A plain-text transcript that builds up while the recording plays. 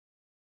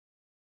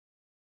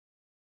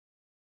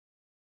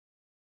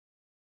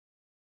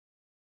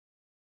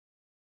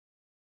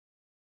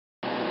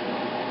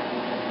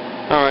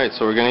Alright,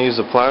 so we're going to use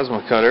a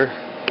plasma cutter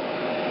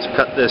to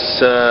cut this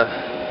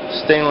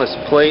stainless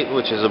plate,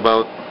 which is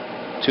about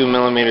 2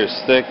 millimeters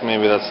thick.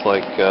 Maybe that's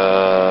like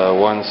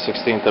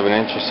 1/16 of an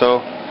inch or so.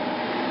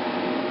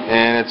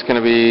 And it's going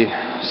to be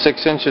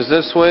 6 inches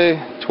this way,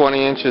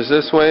 20 inches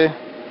this way.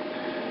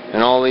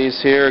 And all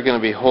these here are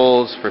going to be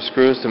holes for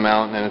screws to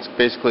mount, and it's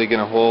basically going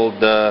to hold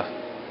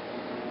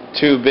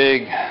two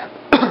big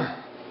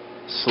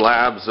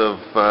slabs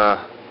of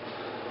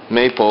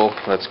maple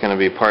that's going to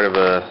be part of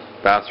a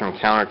bathroom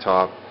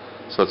countertop.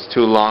 So it's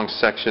two long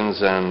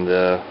sections, and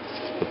the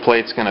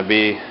plate's going to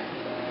be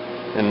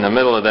in the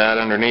middle of that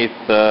underneath,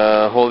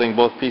 holding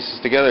both pieces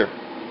together.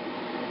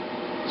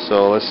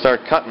 So let's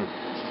start cutting.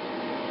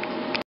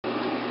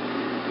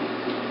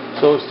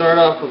 So we'll start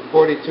off with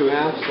 42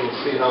 amps and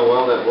see how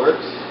well that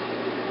works.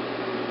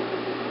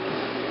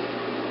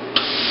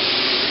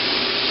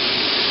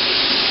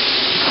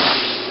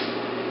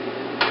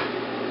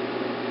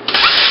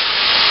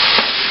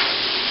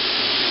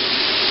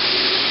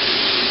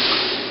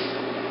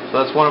 So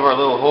that's one of our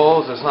little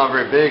holes. It's not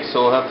very big,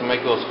 so we'll have to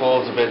make those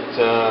holes a bit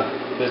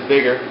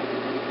bigger.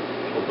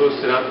 We'll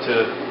boost it up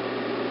to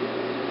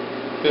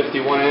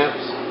 51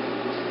 amps.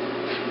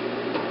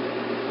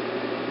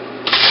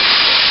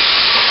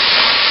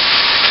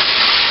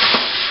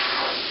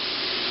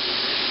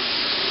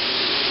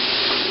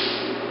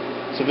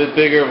 It's a bit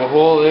bigger of a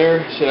hole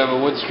there. Should have a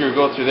wood screw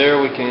go through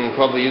there. We can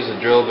probably use a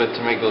drill bit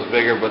to make those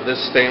bigger, but this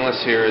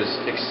stainless here is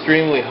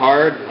extremely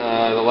hard.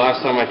 The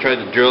last time I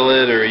tried to drill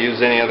it or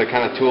use any other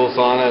kind of tools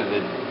on it,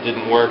 it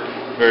didn't work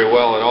very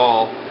well at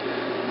all.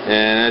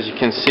 And as you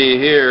can see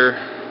here,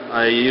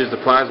 I used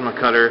a plasma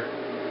cutter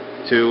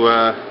to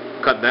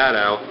cut that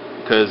out,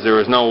 because there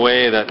was no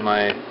way that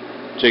my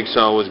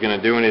jigsaw was going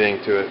to do anything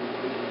to it.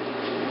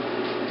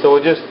 So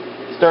we'll just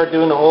start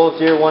doing the holes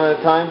here one at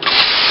a time.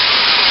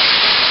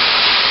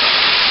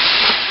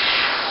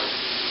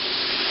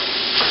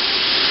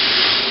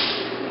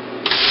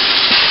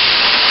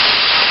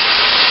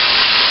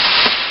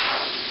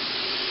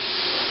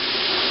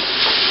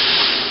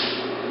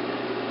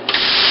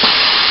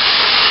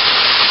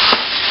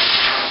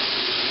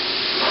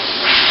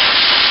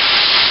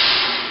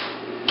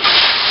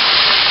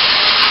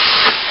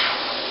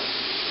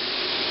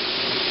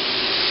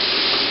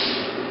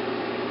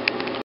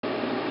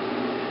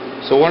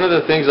 So one of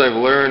the things I've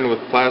learned with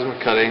plasma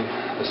cutting,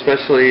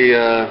 especially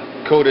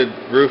coated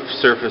roof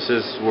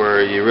surfaces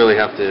where you really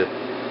have to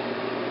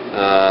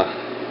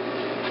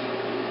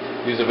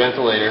use a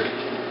ventilator,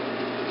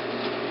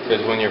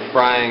 because when you're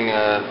frying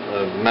a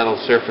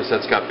metal surface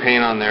that's got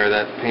paint on there,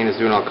 that paint is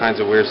doing all kinds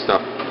of weird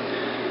stuff.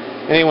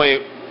 Anyway,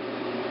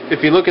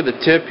 if you look at the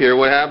tip here,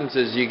 what happens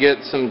is you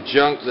get some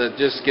junk that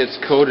just gets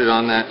coated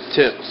on that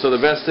tip. So the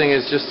best thing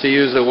is just to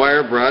use a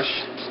wire brush,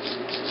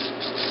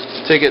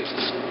 take it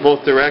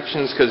both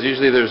directions, because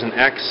usually there's an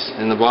X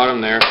in the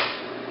bottom there,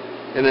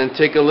 and then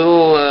take a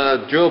little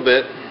drill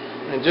bit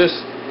and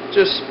just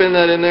spin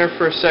that in there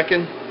for a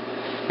second.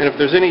 And if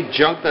there's any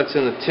junk that's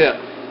in the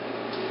tip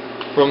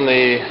from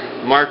the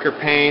marker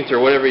paint or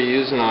whatever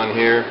you're using on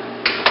here,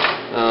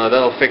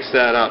 that'll fix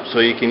that up, so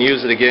you can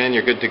use it again.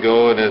 You're good to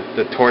go, and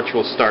the torch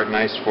will start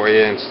nice for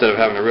you instead of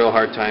having a real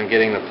hard time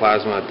getting the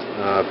plasma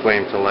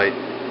flame to light.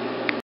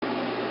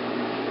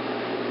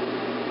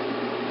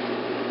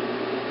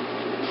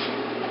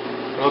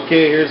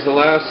 Okay, here's the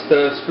last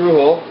screw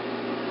hole.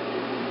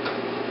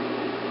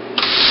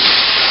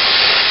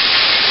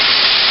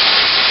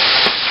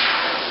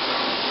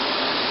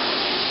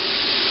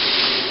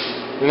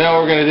 And now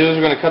what we're going to do is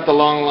we're going to cut the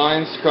long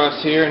lines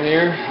across here and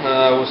here.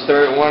 We'll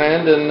start at one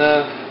end and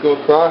go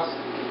across.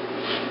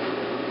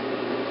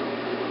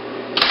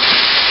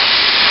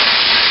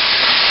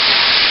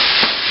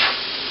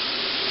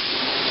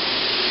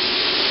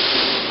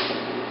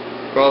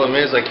 Problem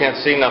is, I can't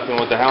see nothing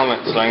with the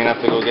helmet, so I'm going to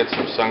have to go get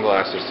some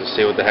sunglasses to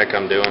see what the heck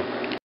I'm doing.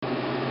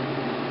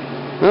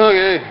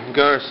 Okay,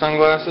 got our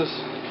sunglasses.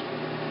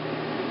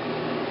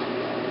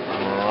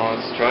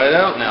 Let's try it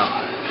out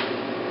now.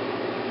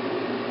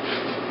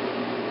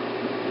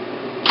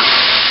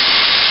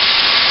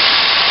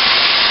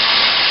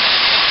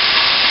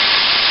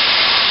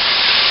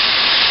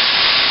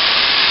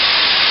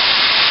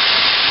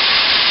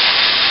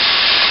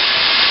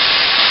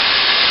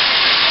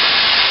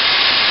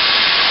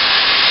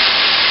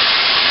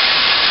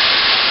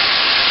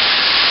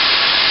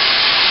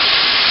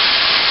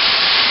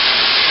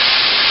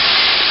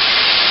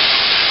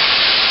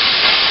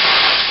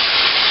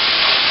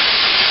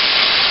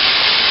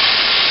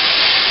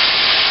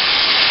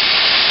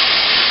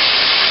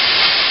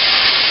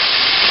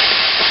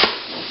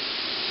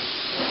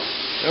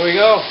 There we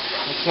go.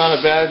 It's not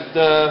a bad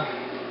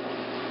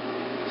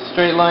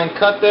straight line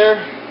cut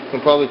there. You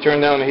can probably turn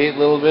down the heat a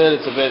little bit.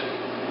 It's a bit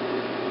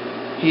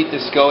heat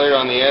discolored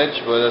on the edge,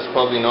 but that's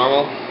probably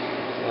normal.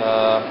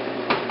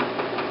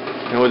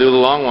 And we'll do the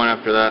long one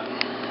after that.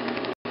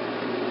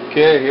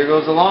 Okay, here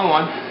goes the long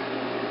one.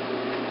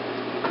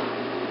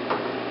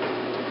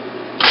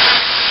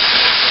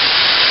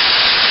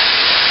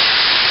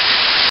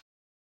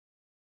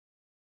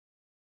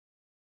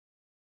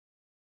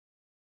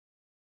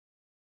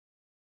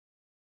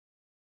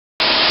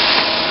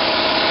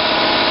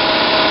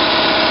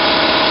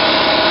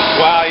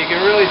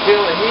 really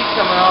feel the heat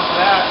coming off of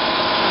that.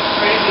 That's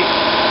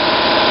crazy.